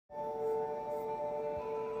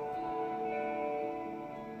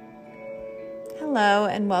Hello,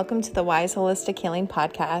 and welcome to the Wise Holistic Healing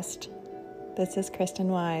Podcast. This is Kristen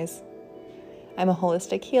Wise. I'm a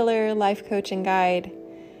holistic healer, life coach, and guide,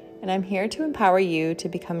 and I'm here to empower you to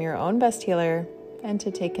become your own best healer and to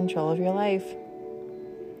take control of your life.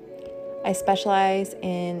 I specialize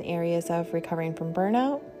in areas of recovering from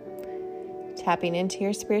burnout, tapping into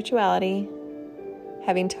your spirituality,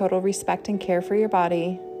 having total respect and care for your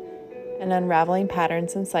body, and unraveling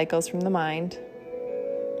patterns and cycles from the mind.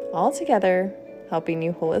 All together, helping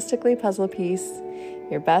you holistically puzzle piece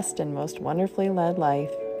your best and most wonderfully led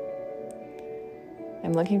life.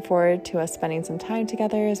 I'm looking forward to us spending some time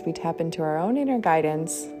together as we tap into our own inner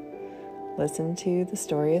guidance, listen to the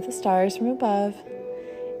story of the stars from above,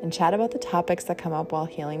 and chat about the topics that come up while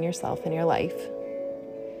healing yourself and your life.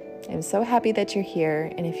 I'm so happy that you're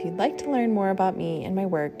here, and if you'd like to learn more about me and my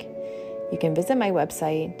work, you can visit my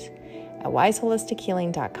website at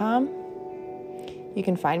wiseholistichealing.com. You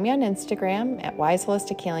can find me on Instagram at Wise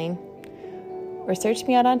Holistic Healing, or search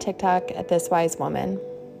me out on TikTok at This Wise Woman.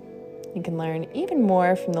 You can learn even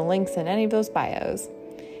more from the links in any of those bios.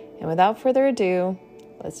 And without further ado,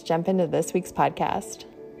 let's jump into this week's podcast.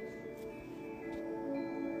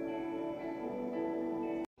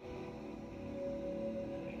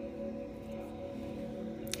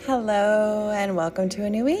 Hello, and welcome to a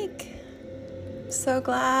new week. I'm so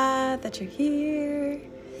glad that you're here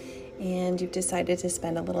and you've decided to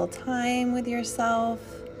spend a little time with yourself.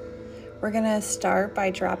 We're going to start by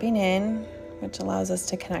dropping in, which allows us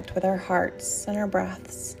to connect with our hearts and our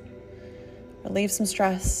breaths, relieve some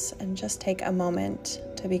stress, and just take a moment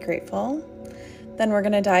to be grateful. Then we're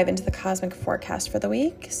going to dive into the cosmic forecast for the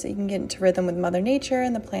week so you can get into rhythm with Mother Nature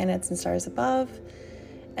and the planets and stars above.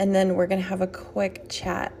 And then we're going to have a quick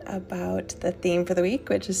chat about the theme for the week,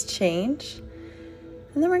 which is change.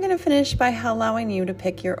 And then we're going to finish by allowing you to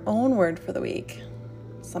pick your own word for the week,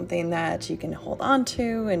 something that you can hold on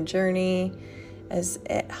to and journey as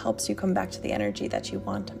it helps you come back to the energy that you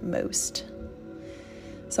want most.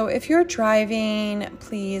 So if you're driving,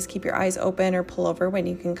 please keep your eyes open or pull over when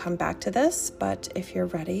you can come back to this. But if you're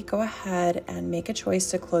ready, go ahead and make a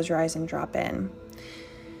choice to close your eyes and drop in.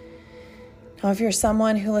 Now, if you're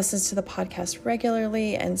someone who listens to the podcast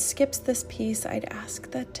regularly and skips this piece, I'd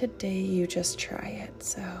ask that today you just try it.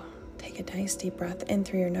 So take a nice deep breath in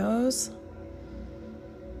through your nose.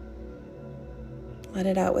 Let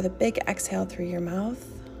it out with a big exhale through your mouth.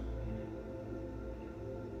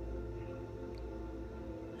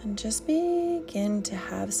 And just begin to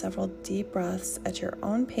have several deep breaths at your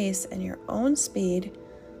own pace and your own speed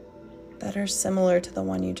that are similar to the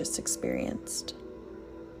one you just experienced.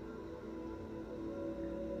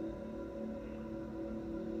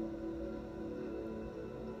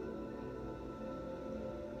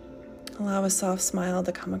 Allow a soft smile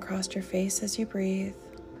to come across your face as you breathe.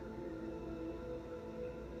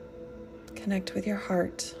 Connect with your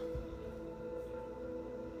heart.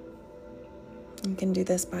 You can do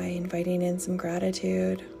this by inviting in some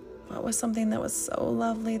gratitude. What was something that was so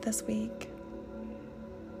lovely this week?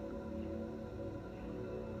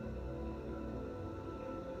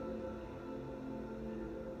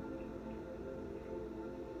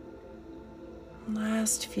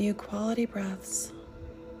 Last few quality breaths.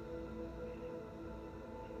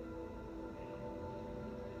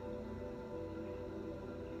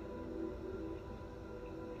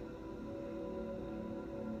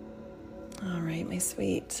 All right, my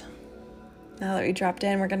sweet. Now that we dropped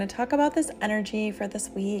in, we're going to talk about this energy for this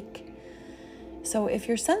week. So if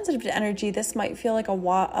you're sensitive to energy, this might feel like a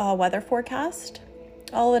weather forecast.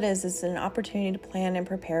 All it is an opportunity to plan and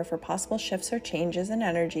prepare for possible shifts or changes in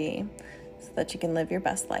energy so that you can live your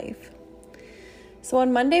best life. So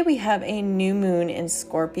on Monday, we have a new moon in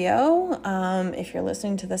Scorpio. If you're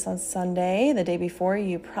listening to this on Sunday, the day before,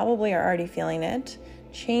 you probably are already feeling it.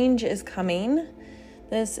 Change is coming.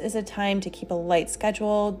 This is a time to keep a light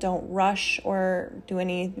schedule. Don't rush or do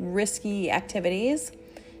any risky activities.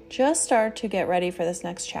 Just start to get ready for this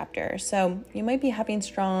next chapter. So you might be having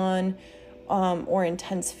strong or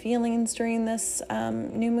intense feelings during this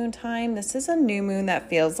new moon time. This is a new moon that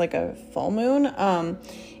feels like a full moon.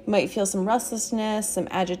 You might feel some restlessness, some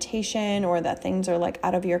agitation, or that things are like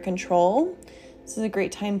out of your control. This is a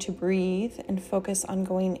great time to breathe and focus on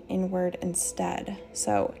going inward instead.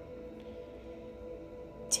 So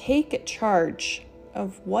take charge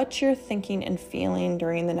of what you're thinking and feeling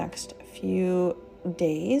during the next few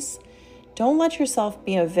days. Don't let yourself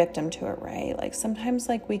be a victim to it, right? Like sometimes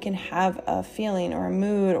we can have a feeling or a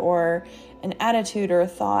mood or an attitude or a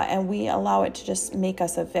thought and we allow it to just make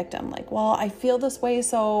us a victim. Like, well, I feel this way,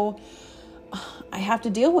 so I have to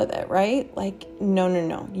deal with it, right? Like,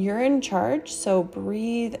 no. You're in charge. So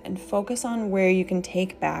breathe and focus on where you can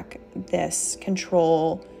take back this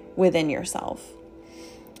control within yourself.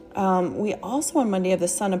 We also on Monday have the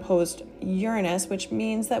Sun opposed Uranus, which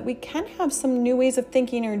means that we can have some new ways of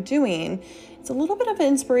thinking or doing. It's a little bit of an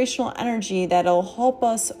inspirational energy that'll help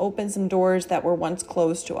us open some doors that were once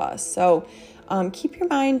closed to us. So keep your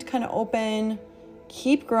mind kind of open.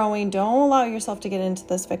 Keep growing. Don't allow yourself to get into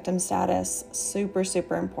this victim status. Super,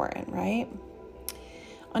 super important, right?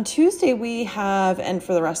 On Tuesday, we have, and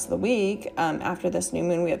for the rest of the week, after this new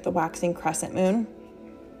moon, we have the waxing crescent moon.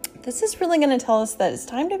 This is really going to tell us that it's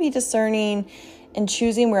time to be discerning and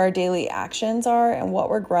choosing where our daily actions are and what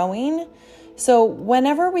we're growing. So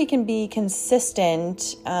whenever we can be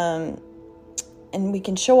consistent and we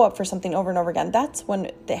can show up for something over and over again, that's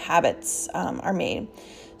when the habits are made.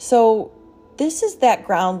 So this is that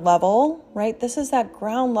ground level, right? This is that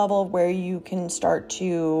ground level where you can start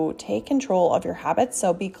to take control of your habits.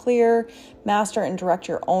 So be clear, master, and direct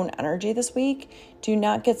your own energy this week. Do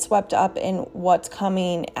not get swept up in what's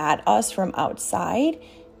coming at us from outside.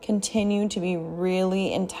 Continue to be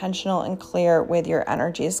really intentional and clear with your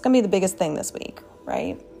energy. It's going to be the biggest thing this week,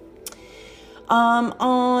 right?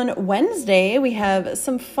 On Wednesday, we have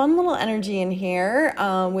some fun little energy in here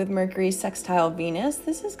with Mercury sextile Venus.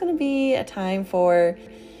 This is going to be a time for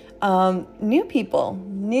new people,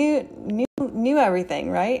 new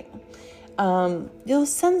everything, right? You'll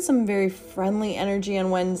sense some very friendly energy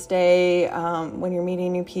on Wednesday when you're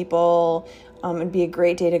meeting new people. It'd be a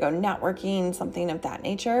great day to go networking, something of that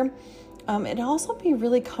nature. It'd also be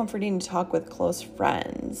really comforting to talk with close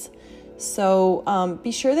friends. So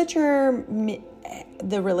be sure that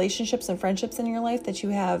the relationships and friendships in your life, that you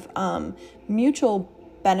have mutual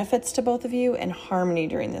benefits to both of you and harmony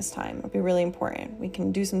during this time. It'll be really important. We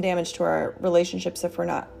can do some damage to our relationships if we're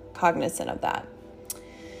not cognizant of that.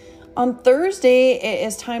 On Thursday, it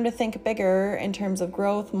is time to think bigger in terms of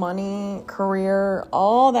growth, money, career,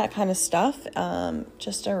 all that kind of stuff.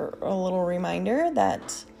 Just a little reminder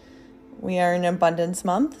that we are in abundance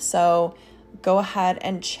month. So go ahead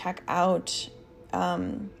and check out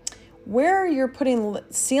where you're putting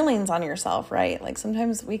ceilings on yourself, right? Like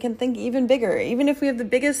sometimes we can think even bigger. Even if we have the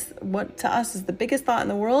biggest, what to us is the biggest thought in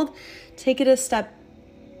the world, take it a step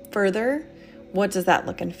further. What does that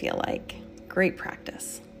look and feel like? Great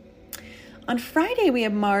practice. On Friday, we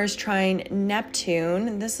have Mars trine Neptune,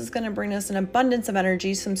 and this is going to bring us an abundance of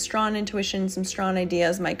energy. Some strong intuition, some strong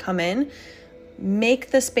ideas might come in. Make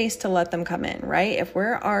the space to let them come in, right? If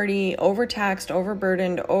we're already overtaxed,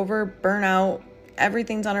 overburdened, over burnout,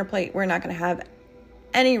 everything's on our plate, we're not going to have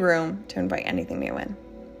any room to invite anything new in.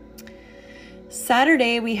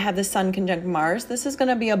 Saturday, we have the Sun conjunct Mars. This is going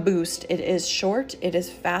to be a boost. It is short, it is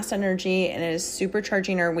fast energy, and it is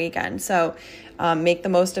supercharging our weekend. So make the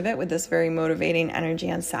most of it with this very motivating energy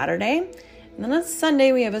on Saturday. And then on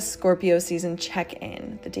Sunday, we have a Scorpio season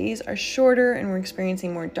check-in. The days are shorter and we're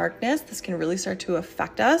experiencing more darkness. This can really start to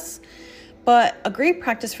affect us. But a great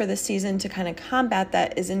practice for this season to kind of combat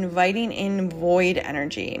that is inviting in void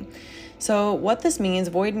energy. So what this means,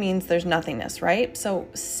 void means there's nothingness, right? So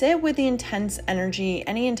sit with the intense energy,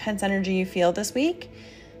 any intense energy you feel this week,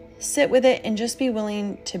 sit with it and just be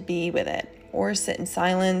willing to be with it, or sit in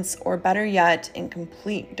silence, or better yet, in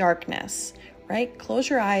complete darkness, right? Close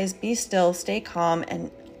your eyes, be still, stay calm,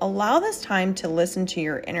 and allow this time to listen to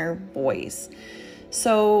your inner voice.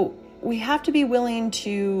 So we have to be willing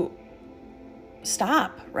to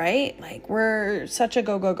stop, right? Like we're such a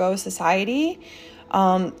go society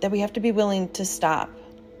that we have to be willing to stop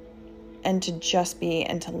and to just be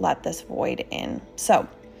and to let this void in. So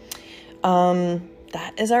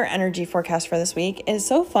that is our energy forecast for this week. It's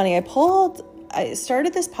so funny. I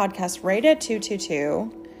started this podcast right at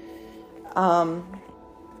 2:22.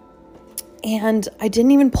 And I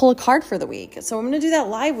didn't even pull a card for the week. So I'm going to do that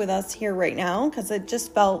live with us here right now because it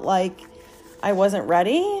just felt like I wasn't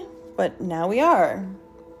ready, but now we are.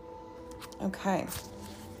 Okay.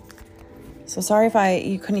 So sorry if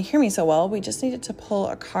you couldn't hear me so well. We just needed to pull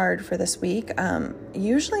a card for this week.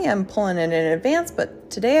 Usually I'm pulling it in advance, but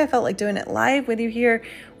today I felt like doing it live with you here.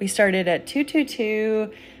 We started at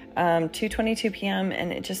 2:22, 2:22 p.m.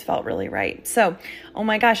 and it just felt really right. So, oh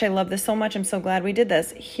my gosh, I love this so much. I'm so glad we did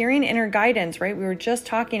this. Hearing inner guidance, right? We were just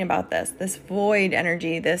talking about this void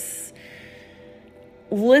energy, this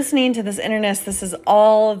listening to this innerness. This is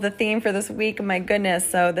all of the theme for this week. My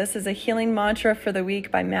goodness. So this is a healing mantra for the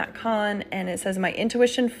week by Matt Kahn. And it says, my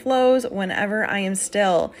intuition flows whenever I am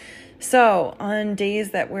still. So on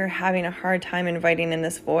days that we're having a hard time inviting in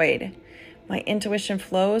this void, my intuition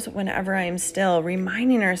flows whenever I am still,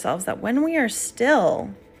 reminding ourselves that when we are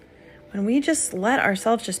still, when we just let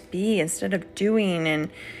ourselves just be instead of doing. And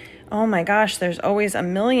oh my gosh, there's always a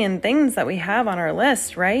million things that we have on our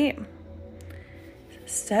list, right?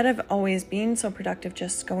 Instead of always being so productive,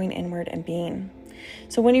 just going inward and being.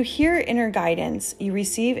 So when you hear inner guidance, you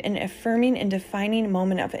receive an affirming and defining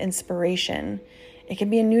moment of inspiration. It can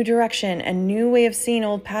be a new direction, a new way of seeing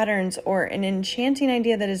old patterns, or an enchanting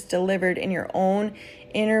idea that is delivered in your own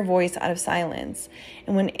inner voice out of silence.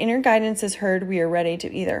 And when inner guidance is heard, we are ready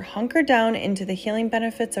to either hunker down into the healing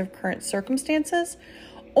benefits of current circumstances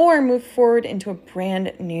or move forward into a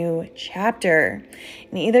brand new chapter.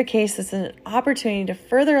 In either case, this is an opportunity to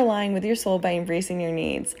further align with your soul by embracing your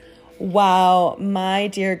needs. Wow, my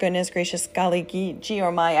dear goodness gracious, golly gee,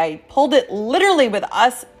 or my, I pulled it literally with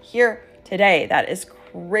us here today. That is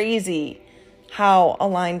crazy how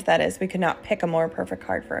aligned that is. We could not pick a more perfect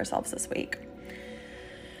card for ourselves this week.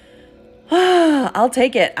 I'll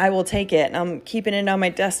take it. I will take it. I'm keeping it on my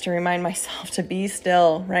desk to remind myself to be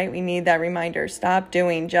still, right? We need that reminder. Stop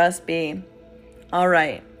doing, just be. All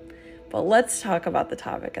right. But let's talk about the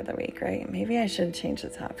topic of the week, right? Maybe I should change the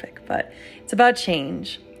topic, but it's about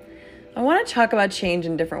change. I want to talk about change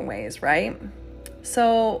in different ways, right?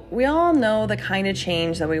 So we all know the kind of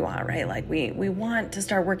change that we want, right? Like we want to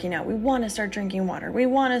start working out. We want to start drinking water. We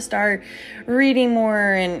want to start reading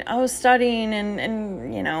more and studying and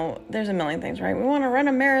there's a million things, right? We want to run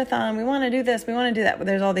a marathon. We want to do this. We want to do that. But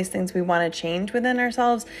there's all these things we want to change within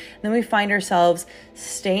ourselves. And then we find ourselves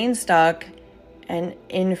staying stuck and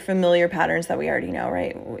in familiar patterns that we already know,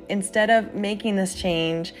 right? Instead of making this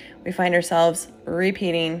change, we find ourselves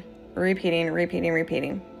repeating. We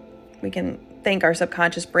can thank our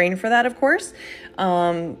subconscious brain for that, of course.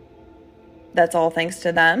 That's all thanks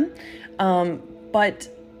to them. But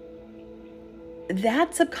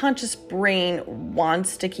that subconscious brain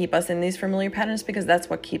wants to keep us in these familiar patterns because that's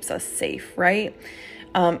what keeps us safe, right?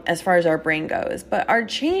 As far as our brain goes. But our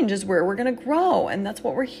change is where we're going to grow, and that's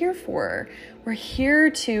what we're here for. We're here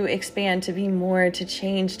to expand, to be more, to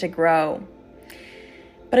change, to grow.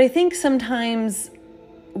 But I think sometimes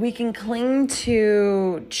we can cling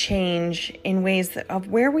to change in ways of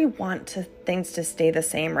where we want things to stay the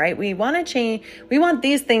same, right? We want to change. We want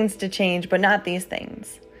these things to change, but not these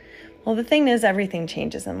things. Well, the thing is, everything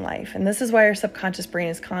changes in life. And this is why our subconscious brain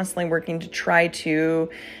is constantly working to try to,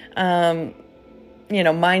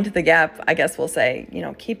 mind the gap, I guess we'll say,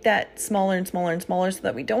 keep that smaller and smaller and smaller so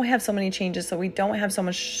that we don't have so many changes, so we don't have so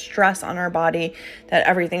much stress on our body that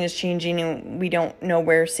everything is changing and we don't know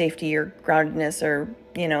where safety or groundedness or,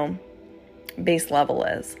 base level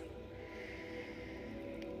is.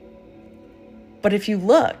 But if you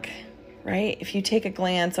look, right, if you take a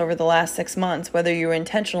glance over the last 6 months, whether you're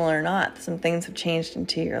intentional or not, some things have changed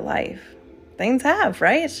into your life. Things have,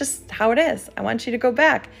 right? It's just how it is. I want you to go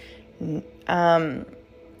back.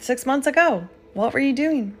 6 months ago, what were you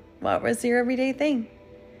doing? What was your everyday thing?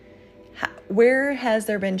 Where has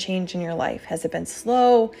there been change in your life? Has it been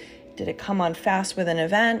slow? Did it come on fast with an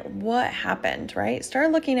event? What happened, right?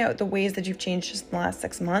 Start looking at the ways that you've changed just in the last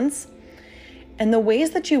 6 months and the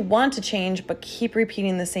ways that you want to change but keep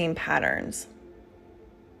repeating the same patterns.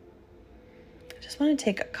 I just want to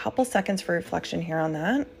take a couple seconds for reflection here on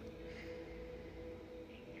that.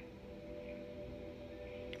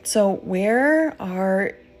 So where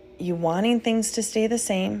are you wanting things to stay the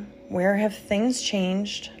same? Where have things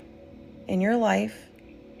changed in your life?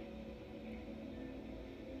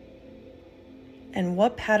 And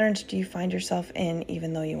what patterns do you find yourself in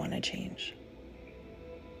even though you want to change?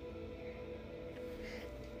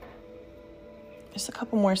 Just a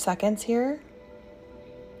couple more seconds here.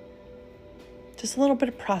 Just a little bit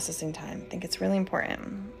of processing time. I think it's really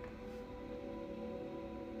important.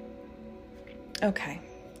 Okay.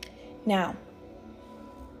 Now,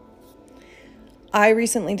 I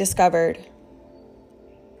recently discovered,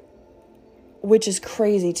 which is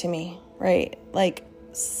crazy to me, right? Like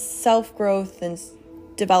self-growth and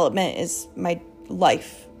development is my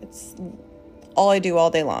life. It's all I do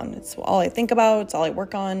all day long. It's all I think about. It's all I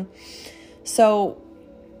work on. So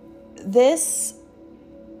this,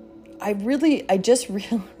 I just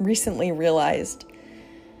recently realized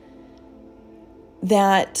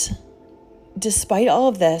that despite all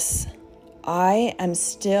of this, I am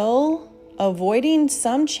still avoiding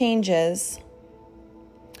some changes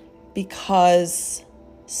because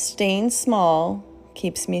staying small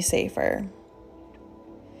keeps me safer.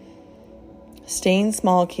 Staying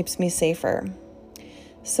small keeps me safer.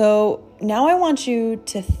 So now I want you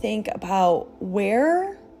to think about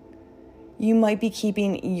where you might be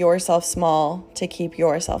keeping yourself small to keep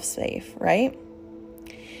yourself safe, right?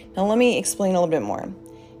 Now let me explain a little bit more.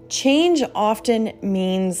 Change often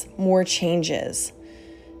means more changes.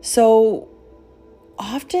 So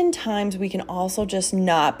oftentimes we can also just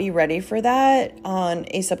not be ready for that on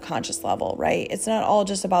a subconscious level, right? It's not all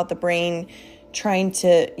just about the brain trying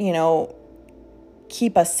to,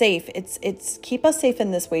 keep us safe. It's keep us safe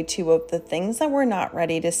in this way too, of the things that we're not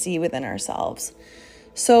ready to see within ourselves.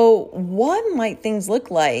 So what might things look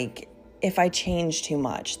like if I change too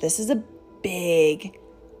much? This is a big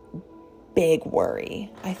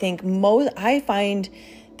worry. I find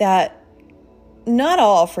that not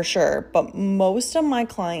all for sure, but most of my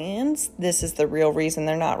clients, this is the real reason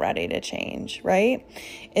they're not ready to change, right?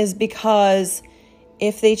 Is because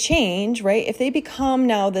if they change, right? If they become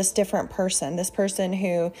now this different person, this person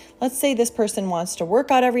who, let's say this person wants to work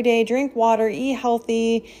out every day, drink water, eat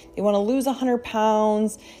healthy, they want to lose 100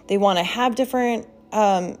 pounds, they want to have different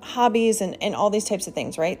hobbies and all these types of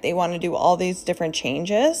things, right? They want to do all these different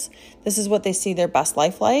changes. This is what they see their best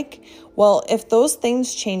life like. Well, if those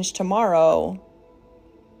things change tomorrow,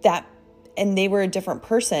 and they were a different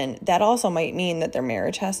person, that also might mean that their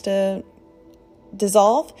marriage has to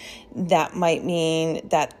dissolve. That might mean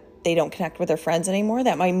that they don't connect with their friends anymore.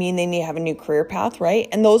 That might mean they need to have a new career path, right?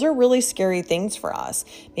 And those are really scary things for us.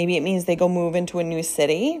 Maybe it means they go move into a new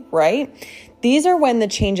city, right? These are when the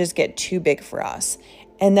changes get too big for us.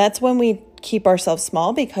 And that's when we keep ourselves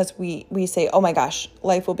small, because we say, oh my gosh,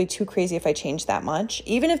 life will be too crazy if I change that much.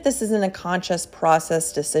 Even if this isn't a conscious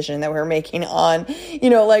process decision that we're making on,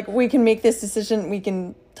 we can make this decision, we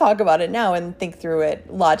can talk about it now and think through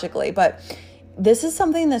it logically. But this is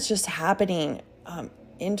something that's just happening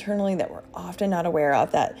internally that we're often not aware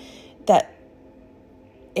of, that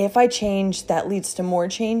if I change, that leads to more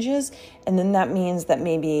changes. And then that means that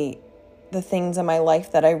maybe the things in my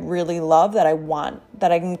life that I really love, that I want,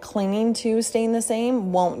 that I'm clinging to staying the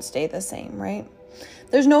same, won't stay the same, right?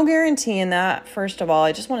 There's no guarantee in that. First of all,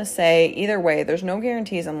 I just want to say, either way, there's no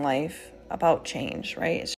guarantees in life about change,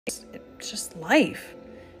 right? It's just life.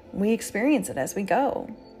 We experience it as we go.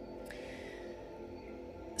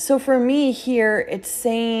 So for me here, it's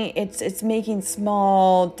saying it's making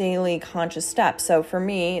small daily conscious steps. So for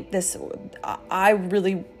me, I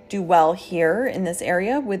really do well here in this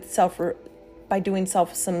area with by doing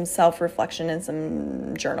some self-reflection and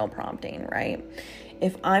some journal prompting, right?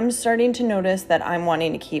 If I'm starting to notice that I'm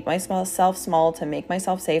wanting to keep myself small to make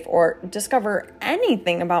myself safe, or discover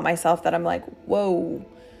anything about myself that I'm like, whoa,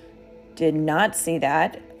 did not see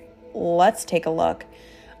that, let's take a look.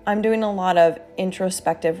 I'm doing a lot of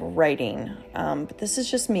introspective writing, but this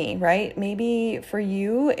is just me, right? Maybe for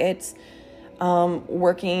you, it's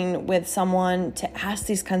working with someone to ask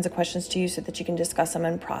these kinds of questions to you so that you can discuss them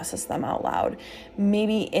and process them out loud.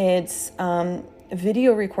 Maybe it's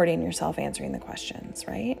video recording yourself answering the questions,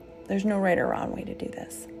 right? There's no right or wrong way to do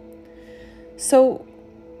this. So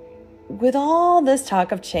with all this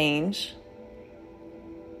talk of change,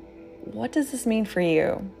 what does this mean for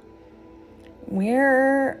you?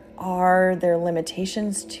 Where are there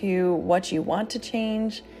limitations to what you want to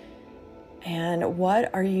change? And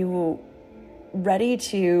what are you ready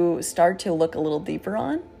to start to look a little deeper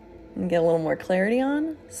on and get a little more clarity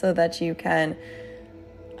on, so that you can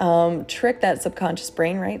trick that subconscious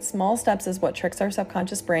brain, right? Small steps is what tricks our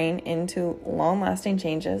subconscious brain into long-lasting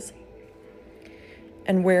changes.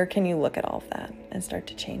 And where can you look at all of that and start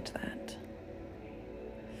to change that?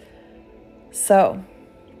 So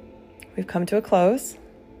we've come to a close.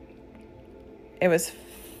 It was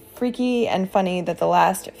freaky and funny that the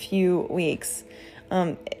last few weeks,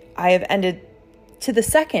 I have ended to the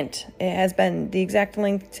second. It has been the exact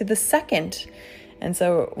length to the second. And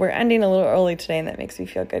so we're ending a little early today, and that makes me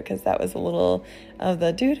feel good, because that was a little of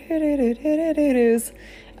the do-do-do-do-do-do-do's.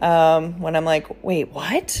 When I'm like, wait,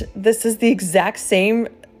 what? This is the exact same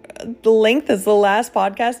length as the last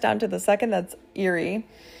podcast down to the second? That's eerie.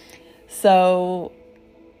 So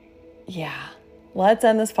yeah, let's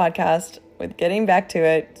end this podcast with getting back to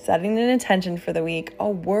it, setting an intention for the week. A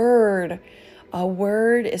word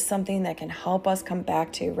is something that can help us come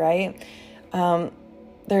back to, right?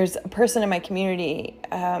 There's a person in my community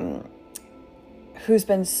who's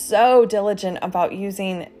been so diligent about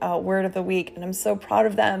using a word of the week, and I'm so proud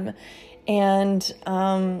of them. And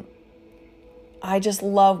I just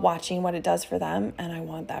love watching what it does for them, and I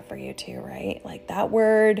want that for you too, right? Like, that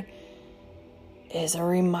word is a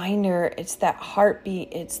reminder. It's that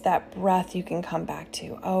heartbeat. It's that breath you can come back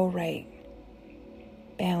to. Oh, right.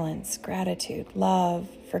 Balance, gratitude, love,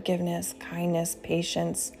 forgiveness, kindness,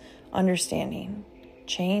 patience, understanding,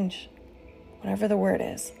 change, whatever the word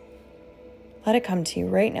is. Let it come to you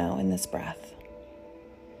right now in this breath.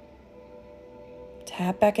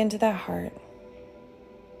 Tap back into that heart.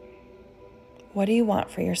 What do you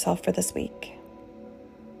want for yourself for this week?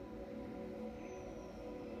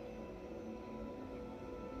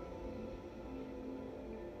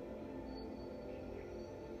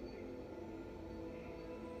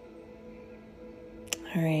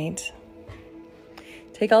 All right.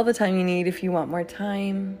 Take all the time you need if you want more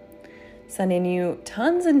time. Sending you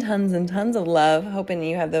tons and tons and tons of love. Hoping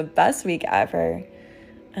you have the best week ever.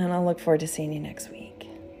 And I'll look forward to seeing you next week.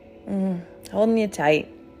 Holding you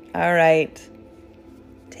tight. All right.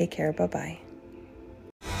 Take care. Bye-bye.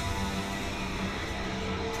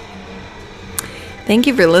 Thank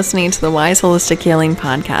you for listening to the Wise Holistic Healing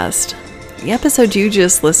Podcast. The episode you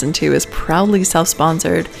just listened to is proudly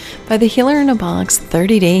self-sponsored by the Healer in a Box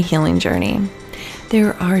 30-Day Healing Journey.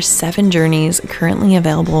 There are 7 journeys currently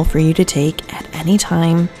available for you to take at any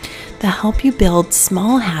time that help you build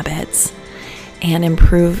small habits and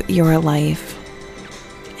improve your life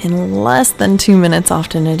in less than 2 minutes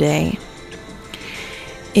often a day.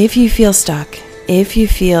 If you feel stuck, if you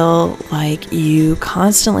feel like you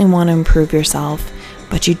constantly want to improve yourself,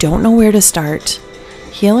 but you don't know where to start,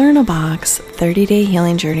 Healer in a Box 30-Day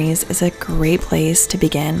Healing Journeys is a great place to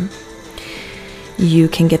begin. You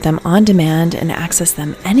can get them on demand and access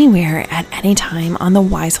them anywhere at any time on the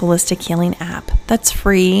Wise Holistic Healing app. That's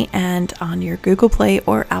free and on your Google Play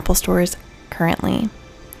or Apple stores currently.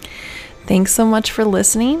 Thanks so much for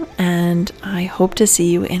listening, and I hope to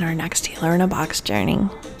see you in our next Healer in a Box journey.